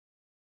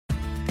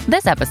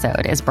This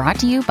episode is brought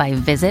to you by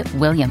Visit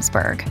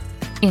Williamsburg.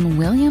 In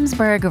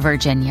Williamsburg,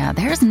 Virginia,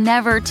 there's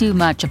never too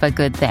much of a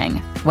good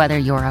thing. Whether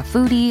you're a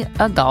foodie,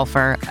 a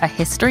golfer, a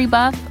history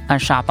buff, a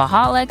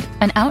shopaholic,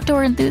 an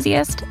outdoor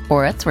enthusiast,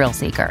 or a thrill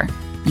seeker,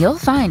 you'll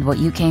find what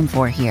you came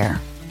for here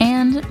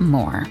and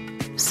more.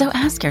 So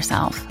ask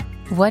yourself,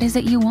 what is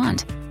it you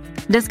want?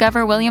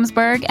 Discover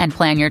Williamsburg and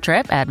plan your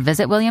trip at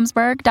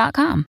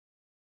visitwilliamsburg.com.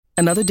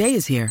 Another day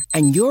is here,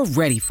 and you're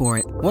ready for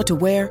it. What to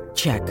wear?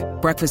 Check.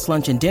 Breakfast,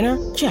 lunch, and dinner?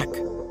 Check.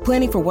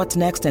 Planning for what's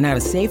next and how to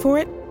save for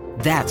it?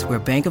 That's where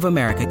Bank of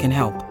America can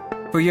help.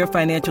 For your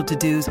financial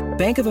to-dos,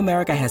 Bank of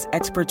America has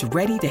experts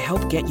ready to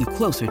help get you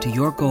closer to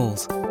your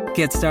goals.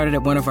 Get started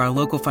at one of our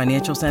local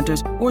financial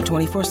centers or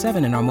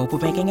 24/7 in our mobile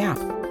banking app.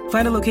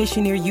 Find a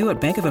location near you at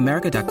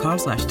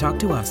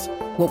bankofamerica.com/talktous.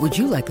 What would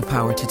you like the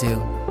power to do?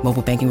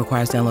 Mobile banking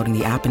requires downloading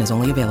the app and is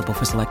only available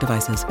for select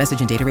devices.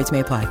 Message and data rates may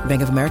apply.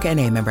 Bank of America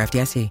N.A., member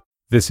FDIC.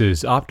 This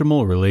is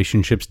Optimal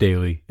Relationships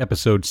Daily,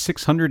 episode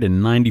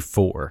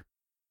 694.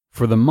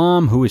 For the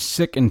Mom Who is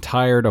Sick and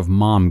Tired of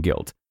Mom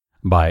Guilt,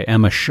 by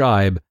Emma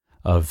Scheib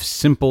of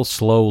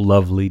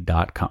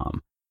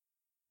SimpleSlowLovely.com.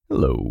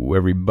 Hello,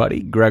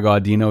 everybody. Greg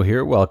Audino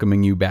here,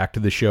 welcoming you back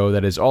to the show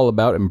that is all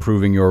about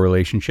improving your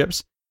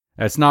relationships.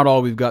 That's not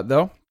all we've got,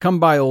 though. Come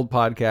by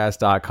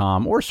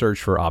oldpodcast.com or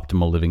search for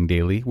Optimal Living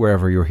Daily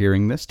wherever you're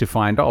hearing this to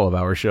find all of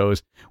our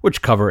shows,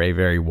 which cover a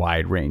very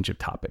wide range of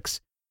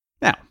topics.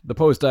 Now, the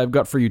post I've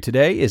got for you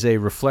today is a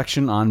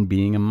reflection on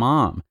being a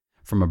mom,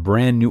 from a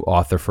brand new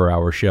author for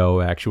our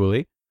show,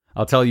 actually.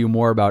 I'll tell you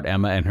more about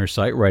Emma and her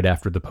site right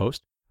after the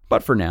post,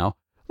 but for now,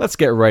 let's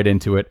get right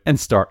into it and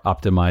start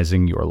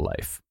optimizing your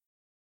life.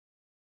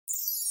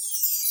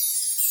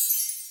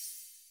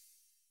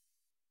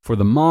 For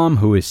the Mom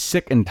Who is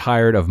Sick and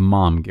Tired of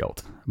Mom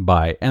Guilt,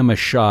 by Emma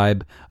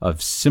Scheib of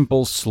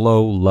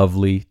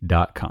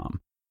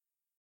SimpleSlowLovely.com.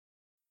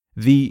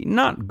 The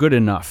not good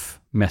enough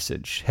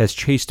message has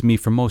chased me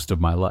for most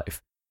of my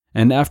life,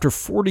 and after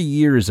 40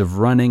 years of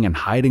running and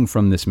hiding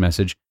from this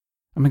message,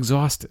 I'm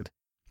exhausted,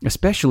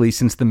 especially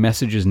since the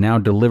message is now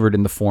delivered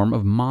in the form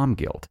of mom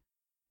guilt.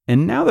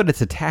 And now that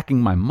it's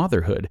attacking my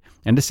motherhood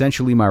and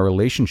essentially my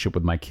relationship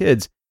with my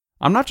kids,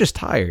 I'm not just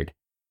tired,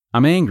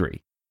 I'm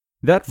angry.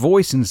 That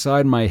voice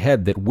inside my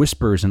head that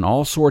whispers in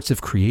all sorts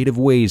of creative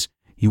ways,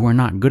 "You are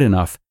not good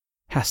enough,"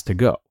 has to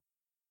go.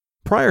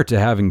 Prior to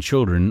having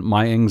children,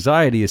 my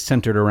anxiety is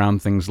centered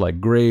around things like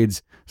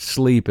grades,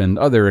 sleep, and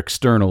other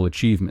external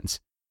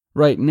achievements.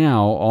 Right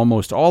now,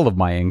 almost all of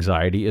my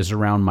anxiety is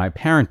around my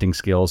parenting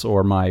skills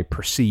or my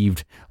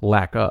perceived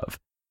lack of.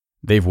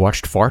 "They've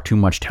watched far too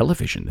much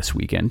television this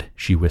weekend,"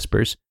 she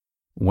whispers.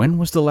 "When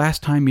was the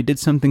last time you did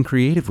something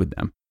creative with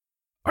them?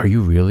 Are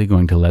you really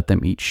going to let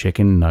them eat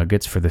chicken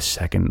nuggets for the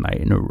second night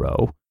in a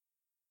row?"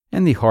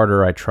 And the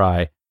harder I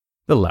try,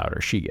 the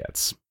louder she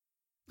gets.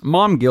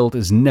 Mom guilt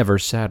is never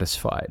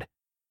satisfied.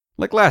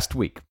 Like last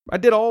week, I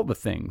did all the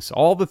things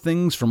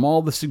from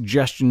all the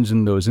suggestions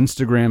in those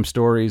Instagram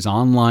stories,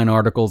 online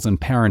articles,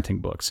 and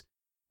parenting books.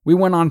 We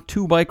went on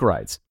 2 bike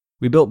rides.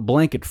 We built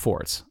blanket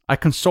forts. I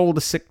consoled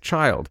a sick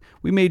child.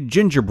 We made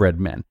gingerbread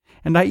men.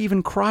 And I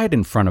even cried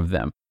in front of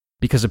them,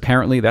 because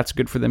apparently that's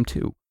good for them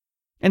too.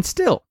 And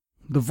still,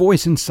 the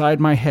voice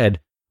inside my head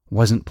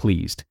wasn't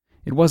pleased.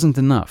 It wasn't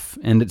enough,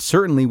 and it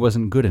certainly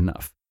wasn't good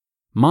enough.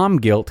 Mom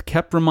guilt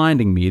kept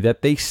reminding me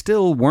that they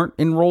still weren't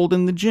enrolled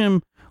in the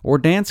gym or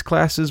dance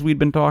classes we'd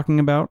been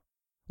talking about,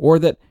 or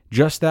that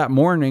just that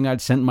morning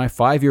I'd sent my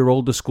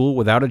 5-year-old to school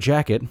without a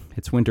jacket.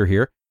 It's winter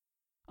here.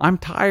 I'm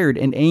tired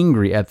and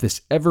angry at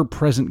this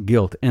ever-present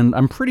guilt, and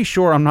I'm pretty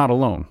sure I'm not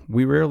alone.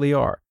 We rarely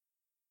are.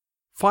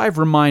 5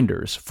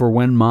 reminders for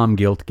when mom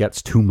guilt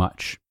gets too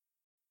much.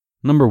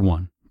 Number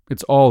 1,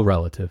 it's all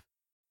relative.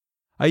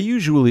 I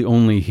usually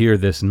only hear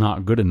this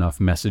not good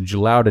enough message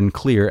loud and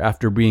clear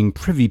after being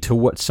privy to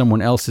what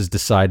someone else has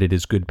decided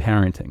is good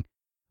parenting.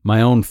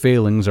 My own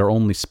failings are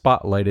only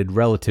spotlighted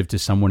relative to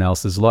someone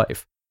else's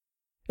life.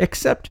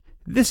 Except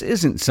this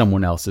isn't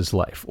someone else's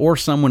life or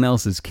someone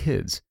else's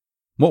kids.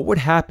 What would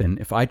happen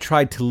if I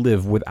tried to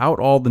live without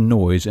all the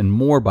noise and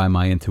more by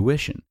my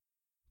intuition?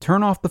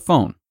 Turn off the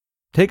phone.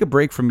 Take a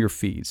break from your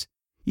feeds.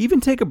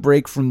 Even take a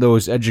break from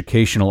those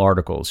educational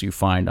articles you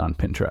find on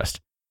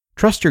Pinterest.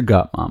 Trust your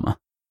gut, mama.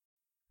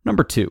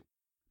 Number 2,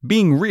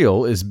 being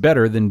real is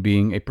better than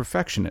being a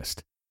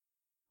perfectionist.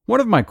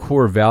 One of my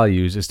core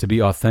values is to be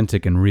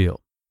authentic and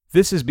real.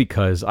 This is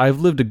because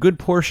I've lived a good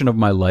portion of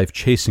my life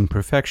chasing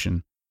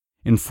perfection.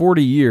 In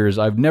 40 years,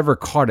 I've never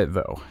caught it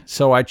though,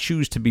 so I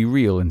choose to be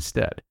real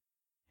instead.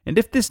 And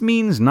if this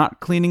means not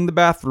cleaning the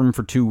bathroom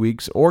for 2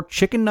 weeks or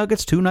chicken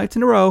nuggets 2 nights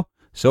in a row,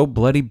 so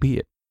bloody be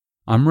it.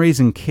 I'm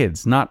raising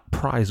kids, not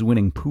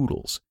prize-winning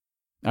poodles.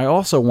 I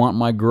also want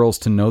my girls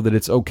to know that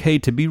it's okay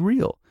to be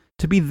real,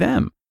 to be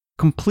them,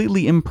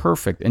 completely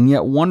imperfect and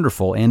yet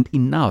wonderful and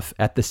enough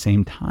at the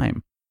same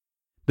time.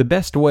 The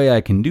best way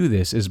I can do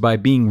this is by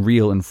being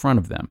real in front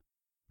of them.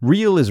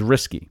 Real is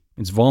risky,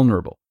 it's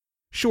vulnerable.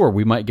 Sure,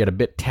 we might get a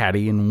bit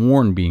tatty and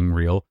worn being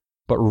real,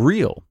 but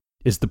real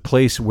is the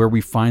place where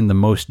we find the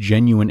most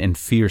genuine and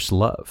fierce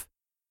love.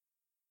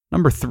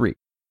 Number 3,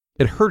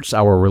 it hurts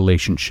our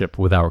relationship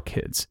with our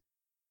kids.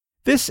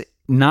 This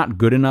not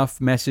good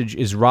enough message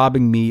is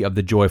robbing me of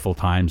the joyful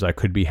times I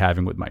could be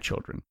having with my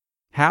children.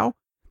 How?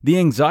 The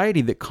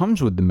anxiety that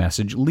comes with the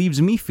message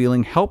leaves me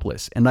feeling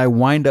helpless, and I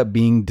wind up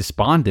being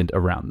despondent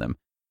around them.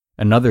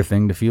 Another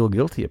thing to feel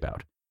guilty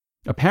about.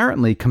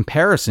 Apparently,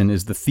 comparison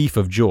is the thief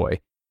of joy,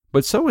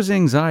 but so is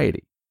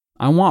anxiety.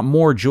 I want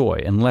more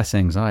joy and less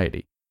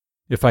anxiety.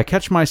 If I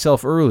catch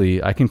myself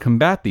early, I can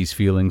combat these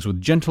feelings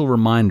with gentle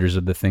reminders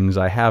of the things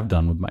I have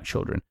done with my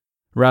children,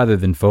 rather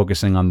than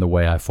focusing on the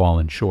way I've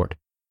fallen short.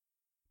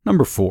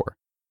 Number 4,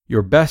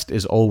 your best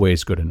is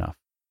always good enough.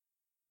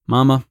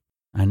 Mama,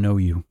 I know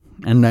you,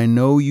 and I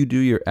know you do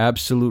your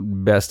absolute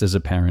best as a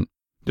parent,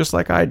 just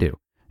like I do,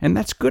 and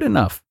that's good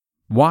enough.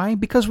 Why?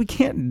 Because we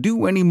can't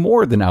do any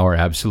more than our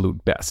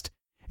absolute best.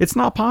 It's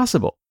not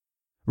possible.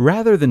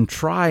 Rather than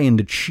try and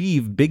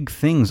achieve big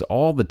things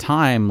all the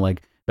time,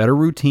 like better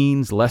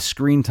routines, less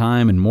screen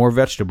time, and more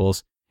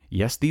vegetables,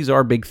 yes, these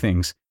are big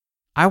things,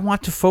 I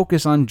want to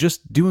focus on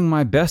just doing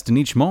my best in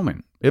each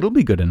moment. It'll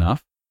be good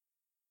enough.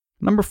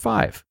 Number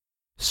 5,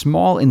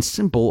 small and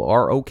simple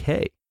are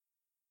okay.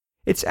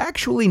 It's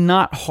actually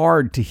not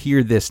hard to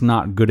hear this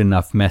not good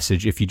enough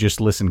message if you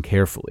just listen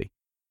carefully.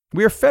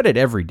 We are fed it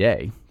every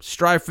day.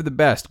 Strive for the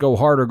best, go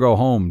hard or go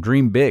home,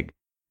 dream big.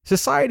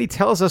 Society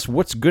tells us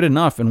what's good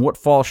enough and what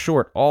falls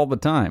short all the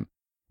time.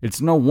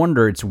 It's no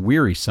wonder it's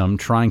wearisome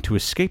trying to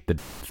escape the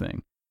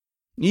thing.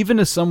 Even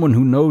as someone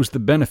who knows the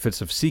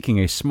benefits of seeking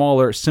a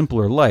smaller,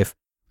 simpler life,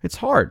 it's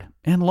hard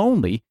and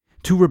lonely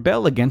to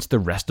rebel against the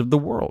rest of the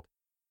world.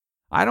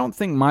 I don't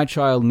think my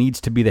child needs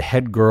to be the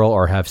head girl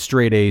or have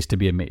straight A's to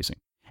be amazing.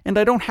 And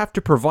I don't have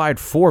to provide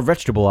 4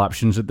 vegetable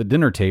options at the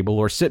dinner table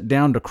or sit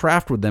down to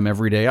craft with them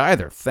every day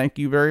either. Thank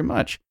you very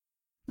much.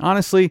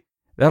 Honestly,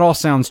 that all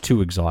sounds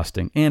too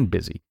exhausting and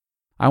busy.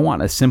 I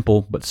want a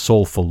simple but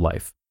soulful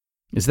life.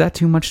 Is that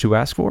too much to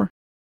ask for?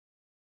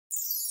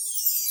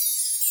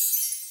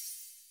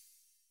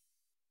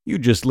 You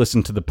just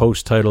listened to the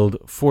post titled,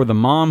 "For the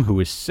Mom Who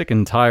is Sick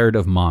and Tired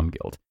of Mom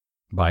Guilt,"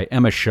 by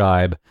Emma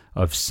Scheib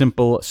of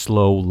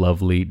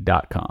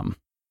SimpleSlowLovely.com.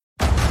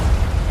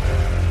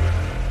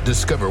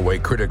 Discover why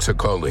critics are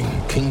calling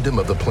Kingdom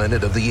of the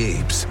Planet of the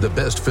Apes the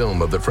best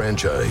film of the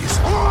franchise.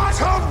 What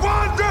a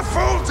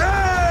wonderful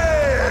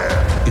day!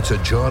 It's a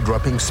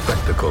jaw-dropping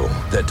spectacle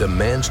that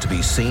demands to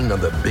be seen on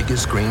the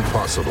biggest screen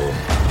possible.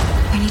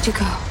 We need to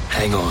go.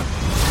 Hang on.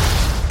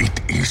 It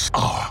is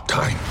our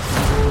time.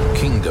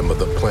 Kingdom of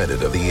the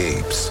Planet of the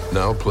Apes.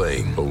 Now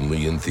playing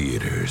only in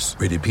theaters.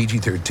 Rated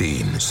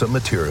PG-13. Some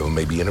material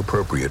may be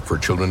inappropriate for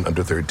children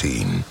under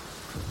 13.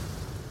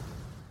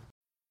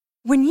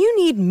 When you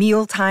need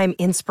mealtime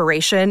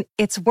inspiration,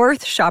 it's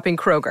worth shopping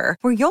Kroger,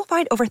 where you'll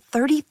find over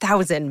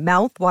 30,000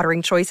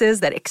 mouth-watering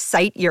choices that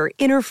excite your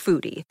inner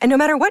foodie. And no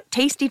matter what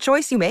tasty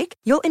choice you make,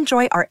 you'll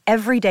enjoy our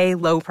everyday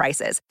low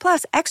prices,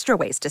 plus extra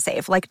ways to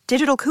save, like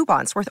digital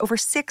coupons worth over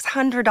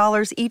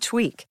 $600 each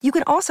week. You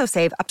can also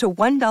save up to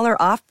 $1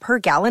 off per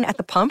gallon at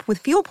the pump with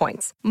fuel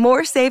points.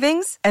 More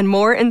savings and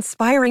more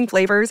inspiring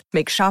flavors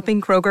make shopping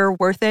Kroger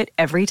worth it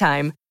every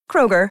time.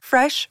 Kroger,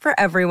 fresh for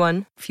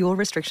everyone. Fuel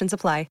restrictions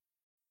apply.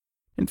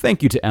 And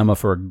thank you to Emma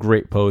for a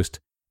great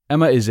post.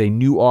 Emma is a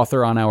new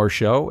author on our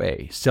show,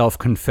 a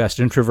self-confessed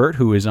introvert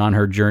who is on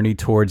her journey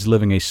towards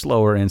living a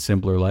slower and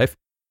simpler life.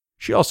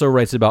 She also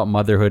writes about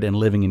motherhood and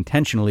living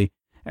intentionally,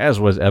 as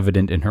was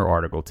evident in her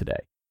article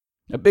today.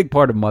 A big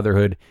part of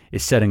motherhood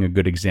is setting a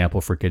good example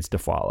for kids to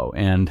follow,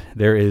 and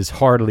there is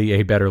hardly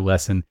a better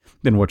lesson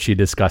than what she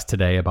discussed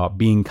today about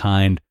being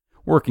kind,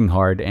 working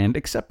hard, and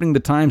accepting the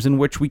times in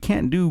which we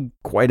can't do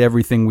quite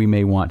everything we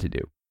may want to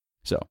do.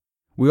 So,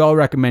 we all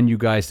recommend you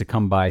guys to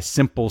come by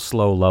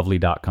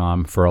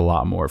SimpleSlowLovely.com for a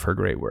lot more of her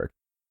great work.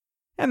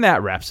 And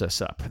that wraps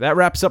us up. That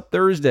wraps up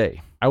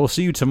Thursday. I will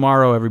see you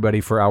tomorrow,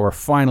 everybody, for our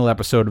final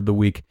episode of the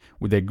week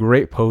with a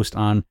great post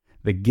on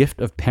the gift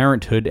of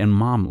parenthood and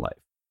mom life,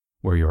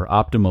 where your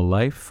optimal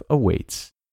life awaits.